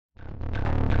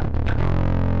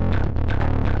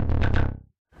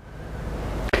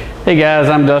Hey guys,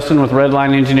 I'm Dustin with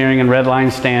Redline Engineering and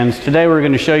Redline Stands. Today we're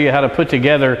going to show you how to put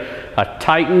together a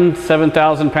Titan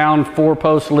 7,000 pound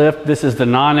 4-post lift. This is the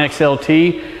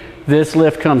non-XLT. This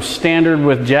lift comes standard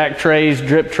with jack trays,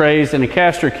 drip trays, and a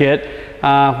caster kit.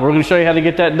 We're going to show you how to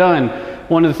get that done.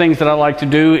 One of the things that I like to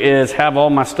do is have all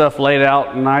my stuff laid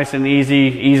out nice and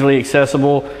easily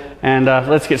accessible. And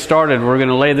let's get started. We're going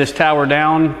to lay this tower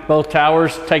down, both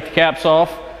towers, take the caps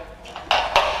off.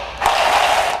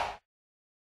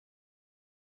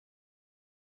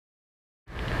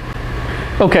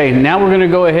 Okay, now we're going to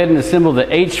go ahead and assemble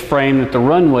the H-frame that the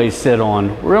runways sit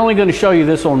on. We're only going to show you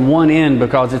this on one end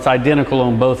because it's identical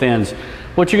on both ends.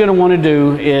 What you're going to want to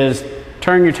do is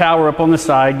turn your tower up on the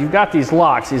side. You've got these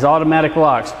locks, these automatic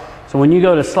locks. So when you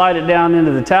go to slide it down into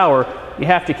the tower, you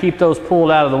have to keep those pulled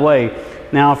out of the way.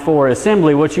 Now for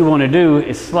assembly, what you want to do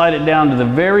is slide it down to the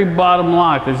very bottom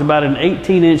lock. There's about an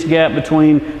 18-inch gap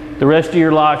between the rest of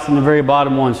your locks and the very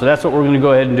bottom one. So that's what we're going to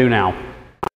go ahead and do now.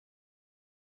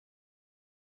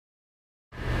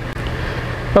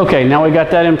 Okay, now we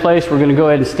got that in place. We're going to go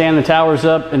ahead and stand the towers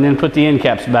up and then put the end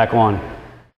caps back on.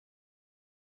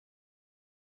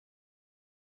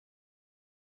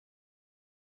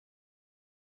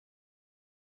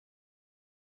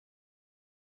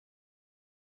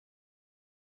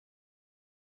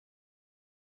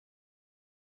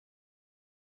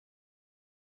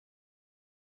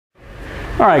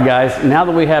 All right guys, now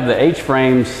that we have the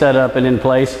H-frame set up and in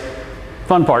place,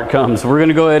 fun part comes. We're going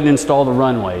to go ahead and install the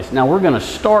runways. Now we're going to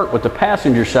start with the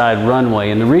passenger side runway,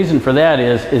 and the reason for that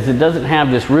is it doesn't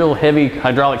have this real heavy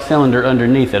hydraulic cylinder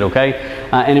underneath it, okay?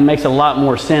 And it makes a lot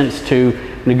more sense to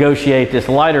negotiate this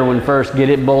lighter one first, get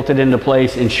it bolted into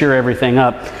place, and sure everything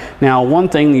up. Now one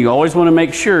thing you always want to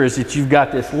make sure is that you've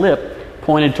got this lip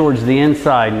pointed towards the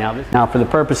inside. Now for the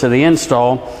purpose of the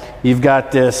install, you've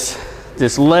got this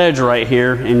ledge right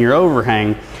here in your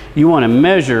overhang. You want to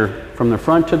measure from the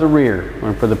front to the rear.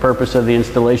 And for the purpose of the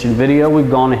installation video, we've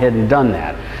gone ahead and done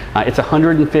that. It's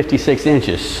 156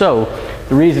 inches. So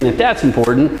the reason that that's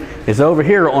important is over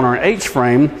here on our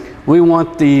H-frame, we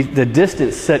want the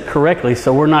distance set correctly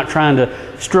so we're not trying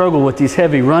to struggle with these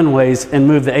heavy runways and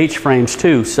move the H-frames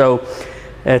too. So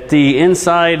at the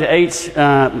inside H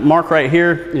mark right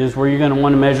here is where you're going to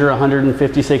want to measure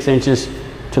 156 inches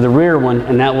to the rear one,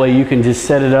 and that way you can just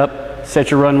set it up, set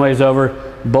your runways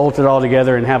over, bolt it all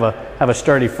together, and have a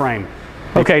sturdy frame.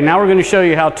 Okay, now we're going to show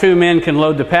you how two men can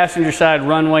load the passenger side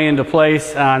runway into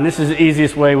place, and this is the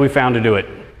easiest way we found to do it.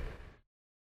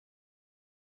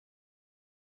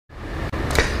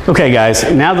 Okay guys,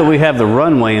 now that we have the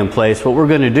runway in place, what we're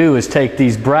going to do is take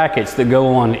these brackets that go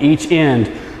on each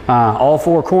end, all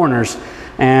four corners,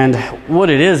 and what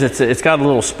it is, it's got a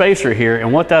little spacer here,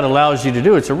 and what that allows you to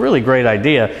do, it's a really great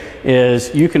idea,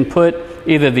 is you can put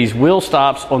either these wheel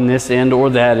stops on this end or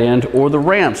that end, or the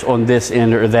ramps on this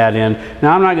end or that end.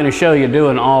 Now I'm not going to show you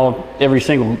doing every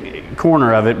single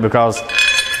corner of it because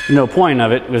no point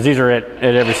of it, because these are at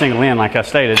every single end like I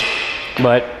stated.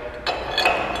 But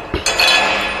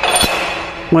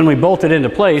when we bolt it into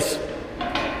place,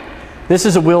 this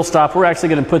is a wheel stop. We're actually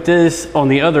going to put this on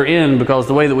the other end because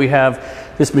the way that we have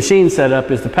this machine set up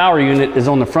is the power unit is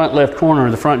on the front left corner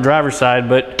of the front driver's side,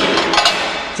 but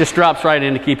just drops right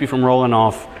in to keep you from rolling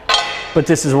off. But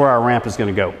this is where our ramp is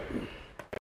going to go.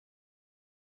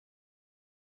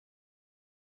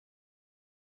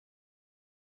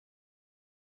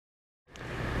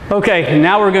 Okay,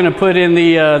 now we're going to put in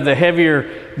the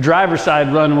heavier driver's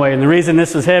side runway, and the reason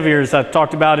this is heavier, as I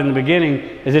talked about in the beginning,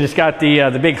 is that it's got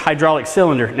the big hydraulic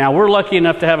cylinder. Now we're lucky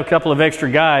enough to have a couple of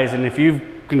extra guys, and if you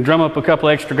can drum up a couple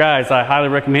extra guys, I highly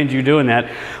recommend you doing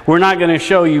that. We're not going to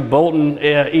show you bolting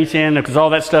each end because all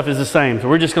that stuff is the same. So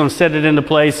we're just going to set it into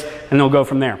place and then we'll go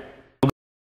from there.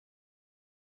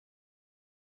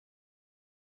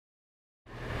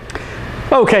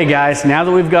 Okay guys, now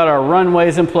that we've got our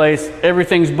runways in place,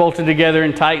 everything's bolted together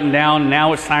and tightened down,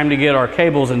 now it's time to get our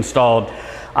cables installed.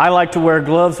 I like to wear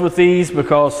gloves with these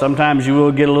because sometimes you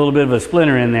will get a little bit of a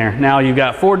splinter in there. Now you've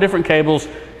got 4 different cables,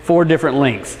 4 different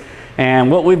lengths.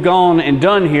 And what we've gone and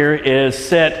done here is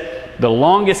set the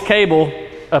longest cable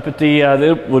up at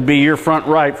that would be your front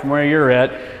right from where you're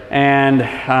at. And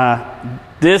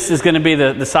this is going to be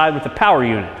the side with the power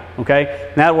unit,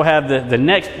 okay? Now we'll have the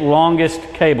next longest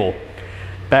cable.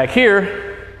 Back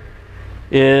here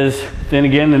is then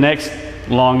again the next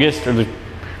longest, or the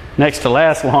next to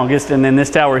last longest, and then this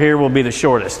tower here will be the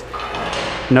shortest,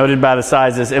 noted by the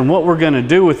sizes. And what we're going to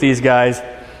do with these guys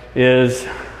is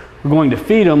we're going to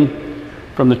feed them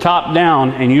from the top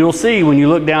down, and you'll see when you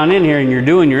look down in here and you're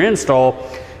doing your install,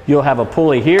 you'll have a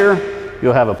pulley here,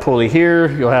 you'll have a pulley here,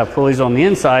 you'll have pulleys on the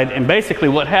inside, and basically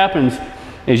what happens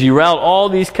is you route all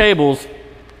these cables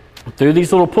through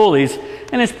these little pulleys,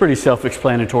 and it's pretty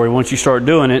self-explanatory once you start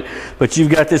doing it. But you've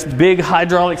got this big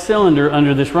hydraulic cylinder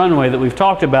under this runway that we've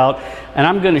talked about, and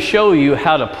I'm going to show you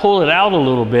how to pull it out a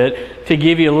little bit to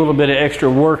give you a little bit of extra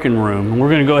working room. We're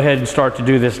going to go ahead and start to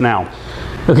do this now.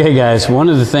 Okay guys, one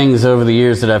of the things over the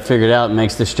years that I've figured out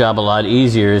makes this job a lot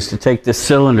easier is to take this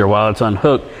cylinder while it's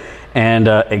unhooked and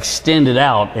extend it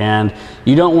out. And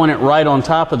you don't want it right on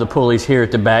top of the pulleys here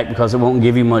at the back because it won't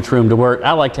give you much room to work.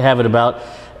 I like to have it about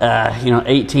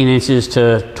 18 inches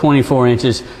to 24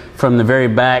 inches from the very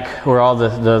back where all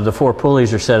the 4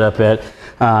 pulleys are set up at.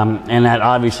 And that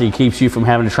obviously keeps you from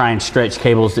having to try and stretch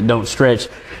cables that don't stretch.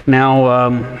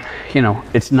 Now,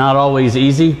 it's not always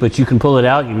easy, but you can pull it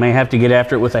out. You may have to get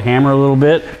after it with a hammer a little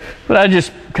bit, but I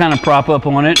just kind of prop up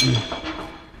on it.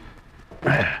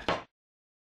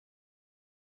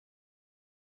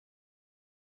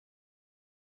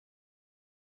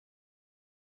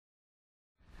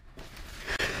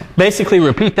 Basically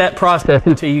repeat that process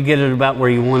until you get it about where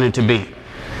you want it to be.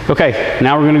 Okay,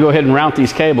 now we're going to go ahead and route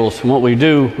these cables. And what we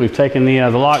do, we've taken the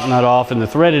lock nut off, and the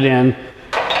threaded end,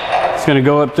 it's going to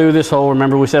go up through this hole.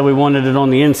 Remember we said we wanted it on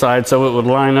the inside so it would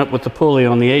line up with the pulley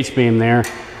on the H-beam there.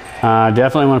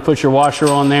 Definitely want to put your washer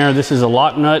on there. This is a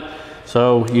lock nut,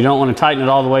 so you don't want to tighten it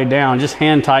all the way down. Just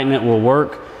hand tighten it will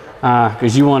work,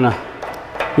 because you want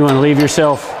to leave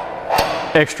yourself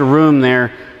extra room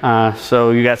there.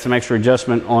 So you got some extra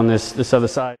adjustment on this other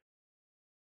side.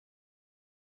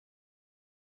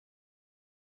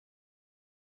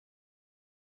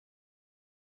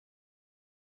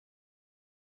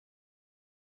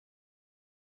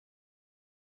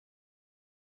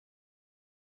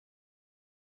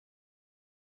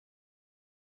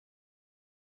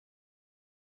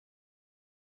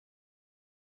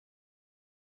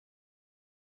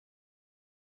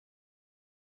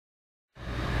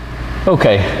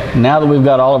 Okay, now that we've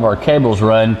got all of our cables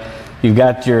run, you've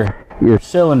got your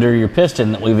cylinder, your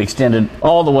piston that we've extended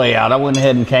all the way out. I went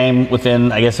ahead and came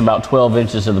within, I guess, about 12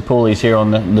 inches of the pulleys here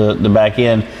on the back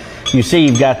end. You see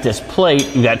you've got this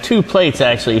plate, you've got 2 plates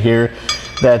actually here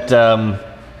that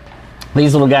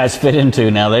these little guys fit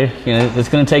into. Now it's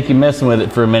going to take you messing with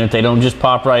it for a minute. They don't just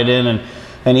pop right in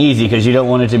and easy, because you don't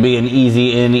want it to be an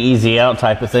easy in, easy out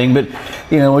type of thing. But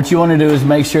what you want to do is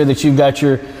make sure that you've got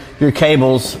your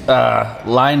cables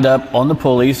lined up on the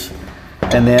pulleys,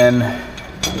 and then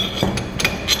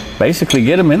basically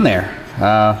get them in there,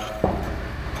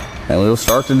 and we'll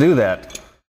start to do that.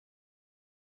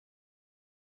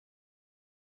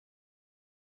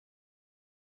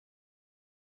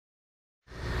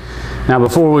 Now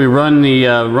before we run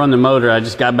the motor, I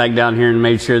just got back down here and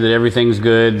made sure that everything's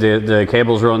good. The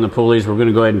cables are on the pulleys. We're going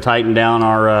to go ahead and tighten down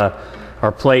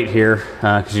our plate here,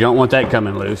 because you don't want that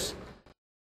coming loose.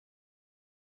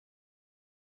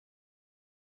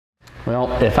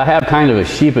 Well, if I have kind of a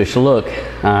sheepish look,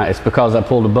 it's because I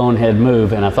pulled a bonehead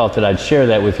move, and I thought that I'd share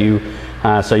that with you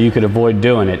so you could avoid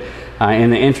doing it.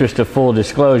 In the interest of full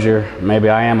disclosure, maybe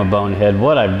I am a bonehead.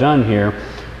 What I've done here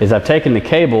is I've taken the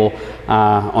cable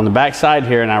on the back side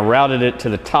here and I routed it to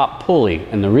the top pulley.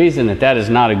 And the reason that is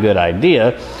not a good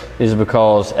idea is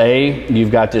because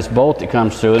you've got this bolt that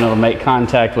comes through and it'll make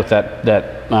contact with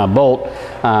that bolt.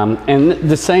 And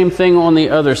the same thing on the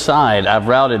other side. I've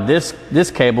routed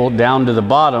this cable down to the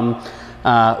bottom,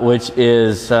 which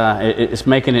is it's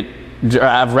making it.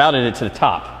 I've routed it to the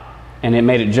top, and it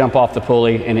made it jump off the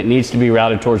pulley, and it needs to be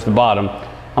routed towards the bottom.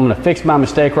 I'm going to fix my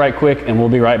mistake right quick, and we'll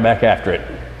be right back after it.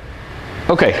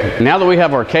 Okay, now that we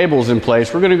have our cables in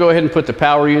place, we're going to go ahead and put the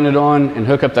power unit on and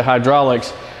hook up the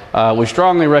hydraulics. We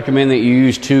strongly recommend that you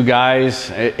use 2 guys.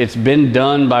 It's been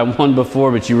done by one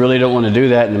before, but you really don't want to do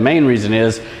that. And the main reason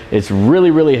is it's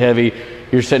really, really heavy.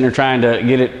 You're sitting there trying to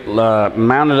get it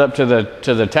mounted up to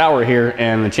the tower here,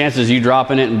 and the chances of you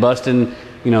dropping it and busting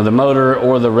the motor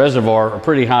or the reservoir are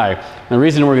pretty high. And the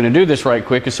reason we're going to do this right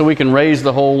quick is so we can raise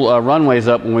the whole runways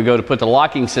up when we go to put the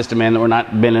locking system in, that we're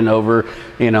not bending over,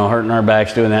 hurting our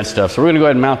backs doing that stuff. So we're going to go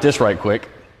ahead and mount this right quick.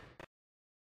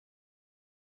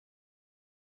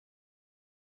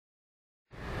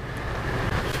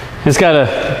 It's got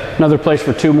another place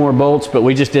for 2 more bolts, but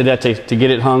we just did that to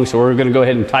get it hung, so we're going to go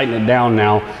ahead and tighten it down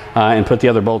now and put the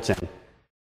other bolts in.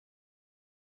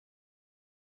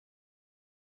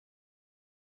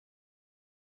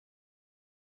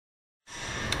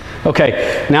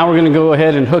 Okay, now we're going to go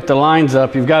ahead and hook the lines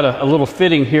up. You've got a little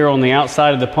fitting here on the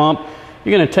outside of the pump.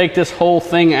 You're going to take this whole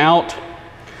thing out.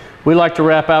 We like to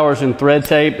wrap ours in thread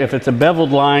tape. If it's a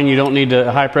beveled line, you don't need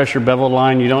a high pressure beveled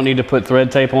line, you don't need to put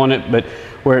thread tape on it, but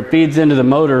where it feeds into the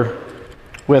motor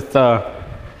with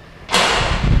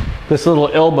this little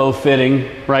elbow fitting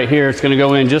right here. It's going to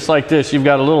go in just like this. You've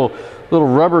got a little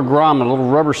rubber grommet, a little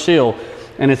rubber seal,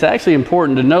 and it's actually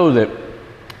important to know that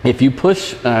if you put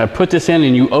this in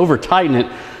and you over tighten it,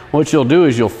 what you'll do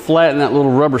is you'll flatten that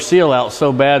little rubber seal out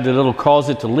so bad that it'll cause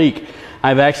it to leak.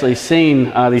 I've actually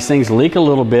seen these things leak a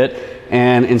little bit,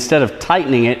 and instead of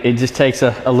tightening it, it just takes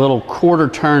a little quarter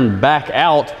turn back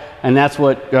out, and that's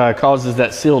what causes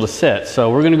that seal to set.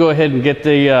 So we're going to go ahead and get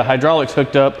the hydraulics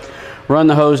hooked up, run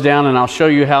the hose down, and I'll show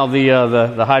you how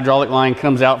the hydraulic line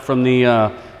comes out from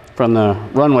the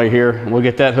runway here. We'll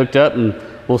get that hooked up and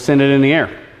we'll send it in the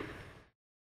air.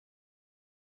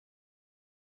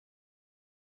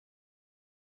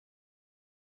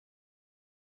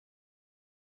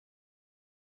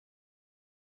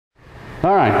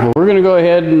 All right, well, we're going to go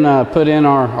ahead and put in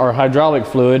our hydraulic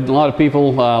fluid. A lot of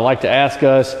people like to ask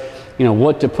us,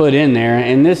 what to put in there,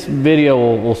 and this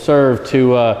video will serve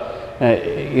to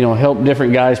help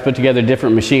different guys put together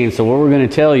different machines. So what we're going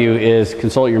to tell you is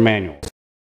consult your manual.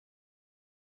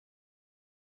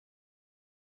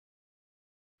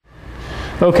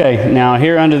 Okay, now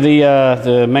here under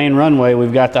the main runway,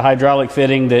 we've got the hydraulic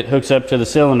fitting that hooks up to the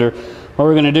cylinder. What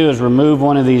we're going to do is remove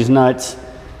one of these nuts.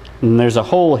 And there's a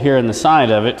hole here in the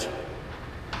side of it.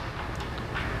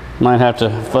 Might have to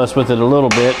fuss with it a little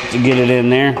bit to get it in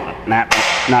there.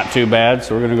 Not too bad.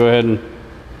 So we're going to go ahead and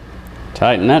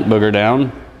tighten that booger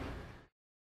down.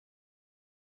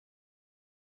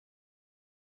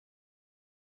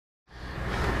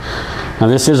 Now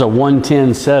this is a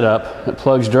 110 setup. It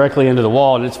plugs directly into the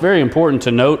wall, and it's very important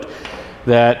to note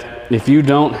that if you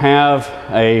don't have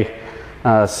a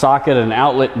socket, an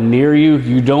outlet near you,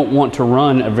 you don't want to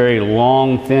run a very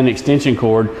long, thin extension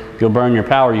cord. You'll burn your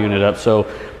power unit up. So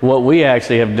what we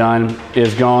actually have done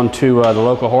is gone to the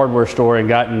local hardware store and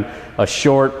gotten a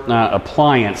short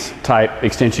appliance type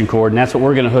extension cord, and that's what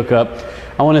we're going to hook up.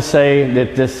 I want to say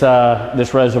that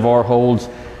this reservoir holds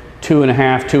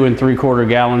 2.5, 2 3/4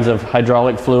 gallons of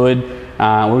hydraulic fluid.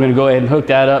 We're going to go ahead and hook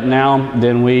that up now.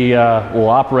 Then we will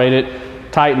operate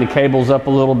it, tighten the cables up a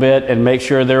little bit and make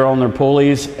sure they're on their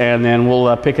pulleys, and then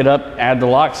we'll pick it up, add the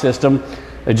lock system,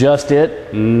 adjust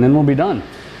it, and then we'll be done.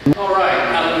 All right,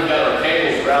 now that we've got our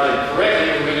cables routed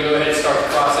correctly, we're going to go ahead and start the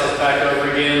process back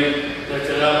over again, lift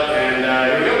it up, and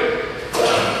here we go.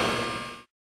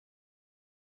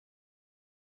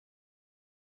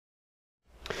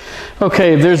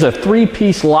 Okay, there's a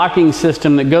 3-piece locking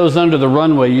system that goes under the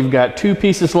runway. You've got 2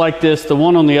 pieces like this. The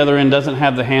one on the other end doesn't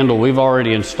have the handle. We've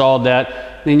already installed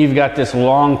that. Then you've got this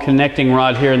long connecting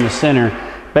rod here in the center.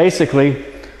 Basically,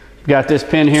 you've got this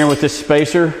pin here with this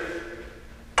spacer.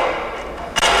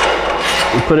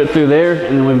 We put it through there,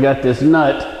 and then we've got this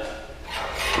nut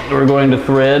that we're going to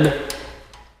thread.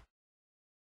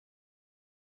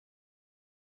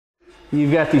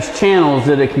 You've got these channels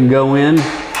that it can go in.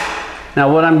 Now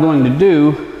what I'm going to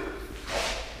do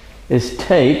is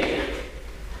take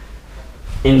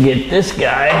and get this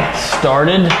guy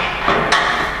started.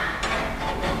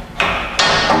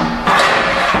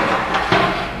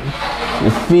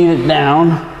 And feed it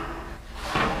down.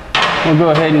 We'll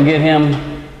go ahead and get him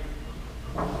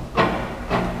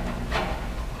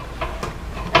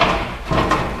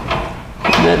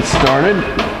that started.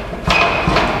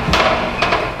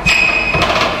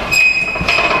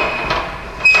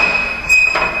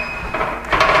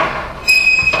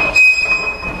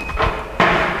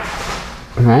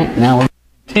 All right, now we'll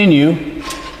continue to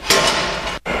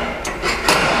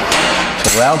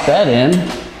route that in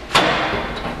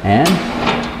and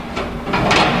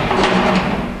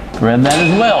thread that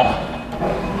as well.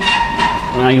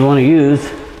 Now you want to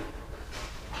use,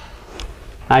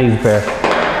 I use a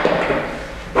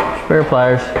pair of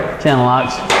pliers, 10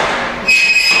 locks.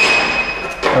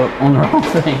 Oh, on the wrong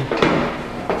thing.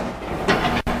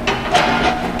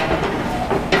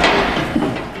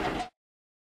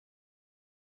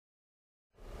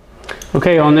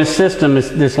 Okay, on this system,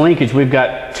 this linkage, we've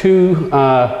got 2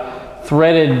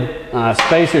 threaded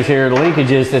spacers here, the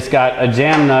linkages that's got a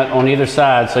jam nut on either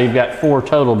side, so you've got 4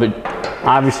 total, but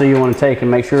obviously you want to take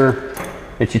and make sure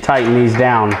that you tighten these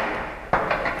down.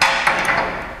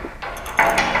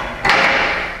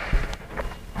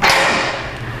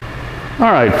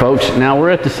 All right, folks, now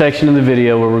we're at the section of the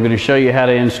video where we're going to show you how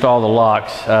to install the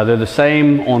locks. They're the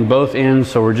same on both ends,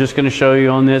 so we're just going to show you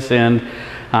on this end.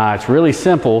 It's really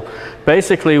simple.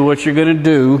 Basically what you're going to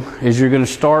do is you're going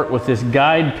to start with this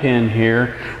guide pin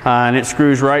here, and it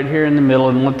screws right here in the middle,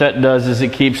 and what that does is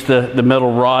it keeps the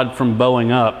metal rod from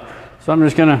bowing up. So I'm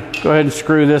just going to go ahead and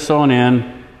screw this on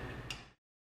in.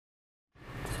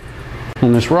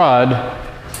 And this rod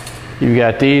You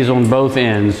got these on both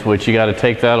ends, which you got to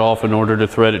take that off in order to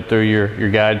thread it through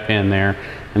your guide pin there.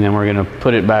 And then we're going to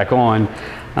put it back on.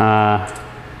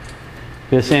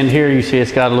 This end here, you see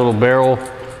it's got a little barrel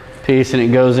piece and it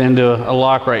goes into a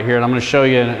lock right here. And I'm going to show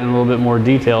you in a little bit more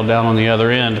detail down on the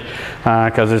other end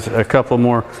because there's a couple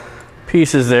more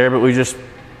pieces there, but we just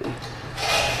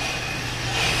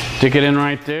stick it in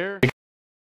right there.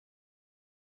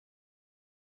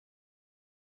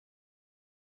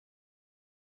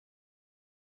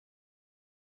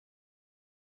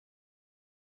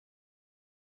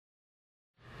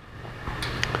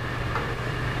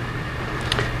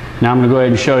 Now I'm going to go ahead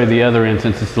and show you the other end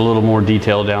since it's a little more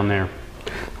detailed down there.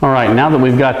 All right, now that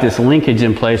we've got this linkage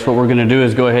in place, what we're going to do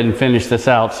is go ahead and finish this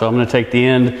out. So I'm going to take the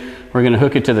end, we're going to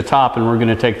hook it to the top, and we're going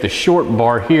to take the short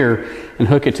bar here and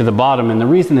hook it to the bottom. And the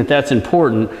reason that that's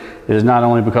important is not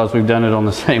only because we've done it on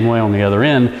the same way on the other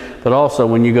end, but also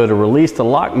when you go to release the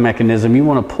lock mechanism, you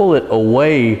want to pull it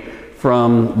away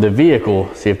from the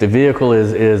vehicle. See, if the vehicle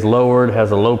is lowered,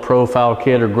 has a low profile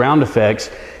kit or ground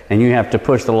effects, and you have to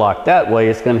push the lock that way,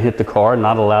 it's going to hit the car and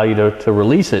not allow you to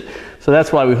release it. So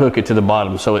that's why we hook it to the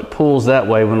bottom, so it pulls that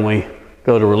way when we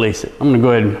go to release it. I'm going to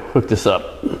go ahead and hook this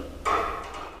up.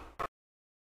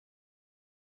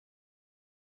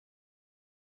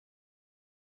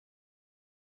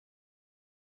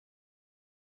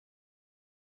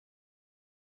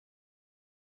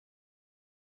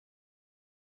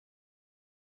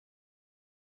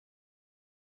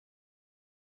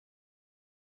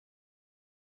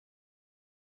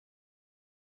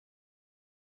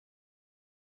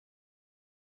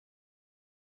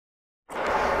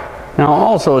 Now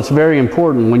also, it's very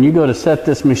important when you go to set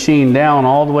this machine down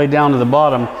all the way down to the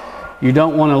bottom, you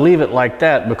don't want to leave it like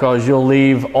that because you'll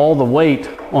leave all the weight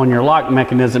on your lock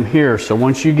mechanism here. So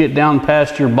once you get down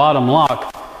past your bottom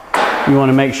lock, you want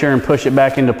to make sure and push it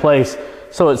back into place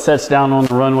so it sets down on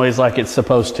the runways like it's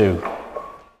supposed to.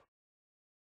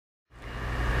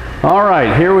 All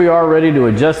right, here we are ready to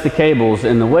adjust the cables,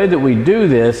 and the way that we do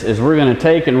this is we're going to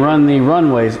take and run the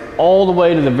runways all the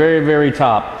way to the very, very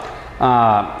top.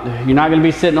 You're not going to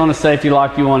be sitting on a safety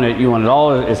lock. You want it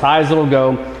all as high as it'll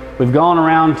go. We've gone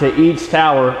around to each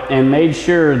tower and made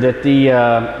sure that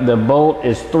the bolt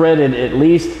is threaded at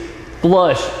least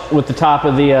flush with the top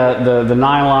of the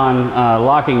nylon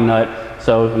locking nut.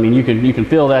 So I mean you can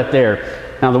feel that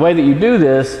there. Now the way that you do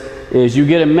this is you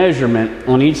get a measurement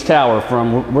on each tower.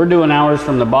 We're doing ours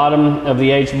from the bottom of the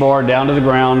H bar down to the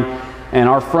ground. And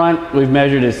our front, we've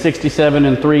measured is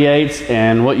 67 3/8.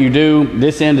 And what you do,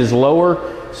 this end is lower.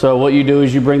 So what you do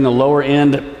is you bring the lower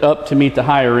end up to meet the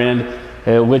higher end,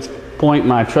 at which point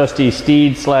my trusty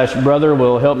steed / brother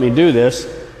will help me do this.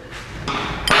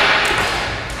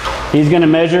 He's going to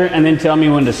measure and then tell me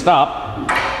when to stop.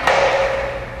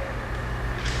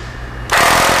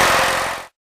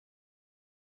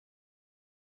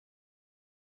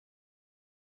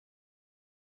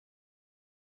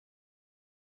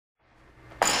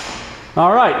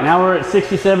 All right, now we're at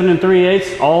 67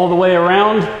 3/8 all the way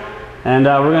around, and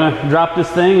we're going to drop this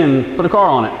thing and put a car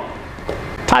on it.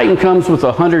 Titan comes with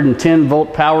a 110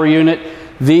 volt power unit.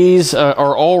 These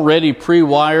are already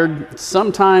pre-wired.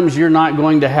 Sometimes you're not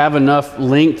going to have enough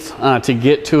length to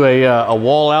get to a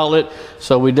wall outlet,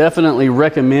 so we definitely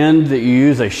recommend that you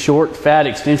use a short, fat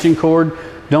extension cord.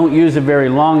 Don't use a very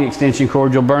long extension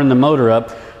cord, you'll burn the motor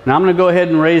up. Now I'm going to go ahead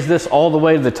and raise this all the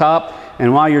way to the top.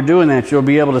 And while you're doing that, you'll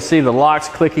be able to see the locks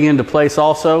clicking into place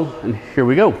also. And here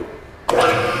we go.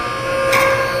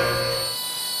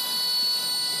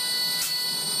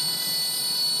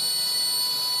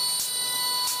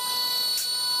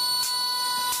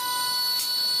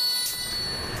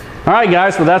 All right,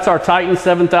 guys, well, that's our Titan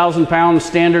 7,000 pound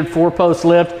standard 4-post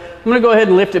lift. I'm going to go ahead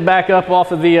and lift it back up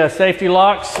off of the safety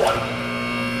locks.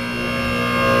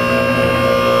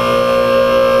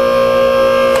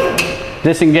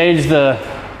 Disengage the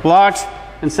locks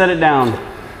and set it down.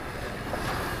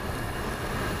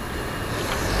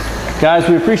 Guys,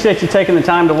 we appreciate you taking the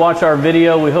time to watch our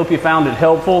video. We hope you found it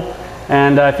helpful.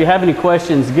 And if you have any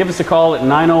questions, give us a call at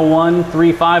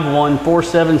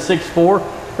 901-351-4764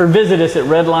 or visit us at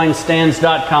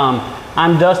redlinestands.com.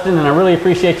 I'm Dustin, and I really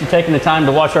appreciate you taking the time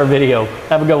to watch our video.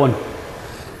 Have a good one.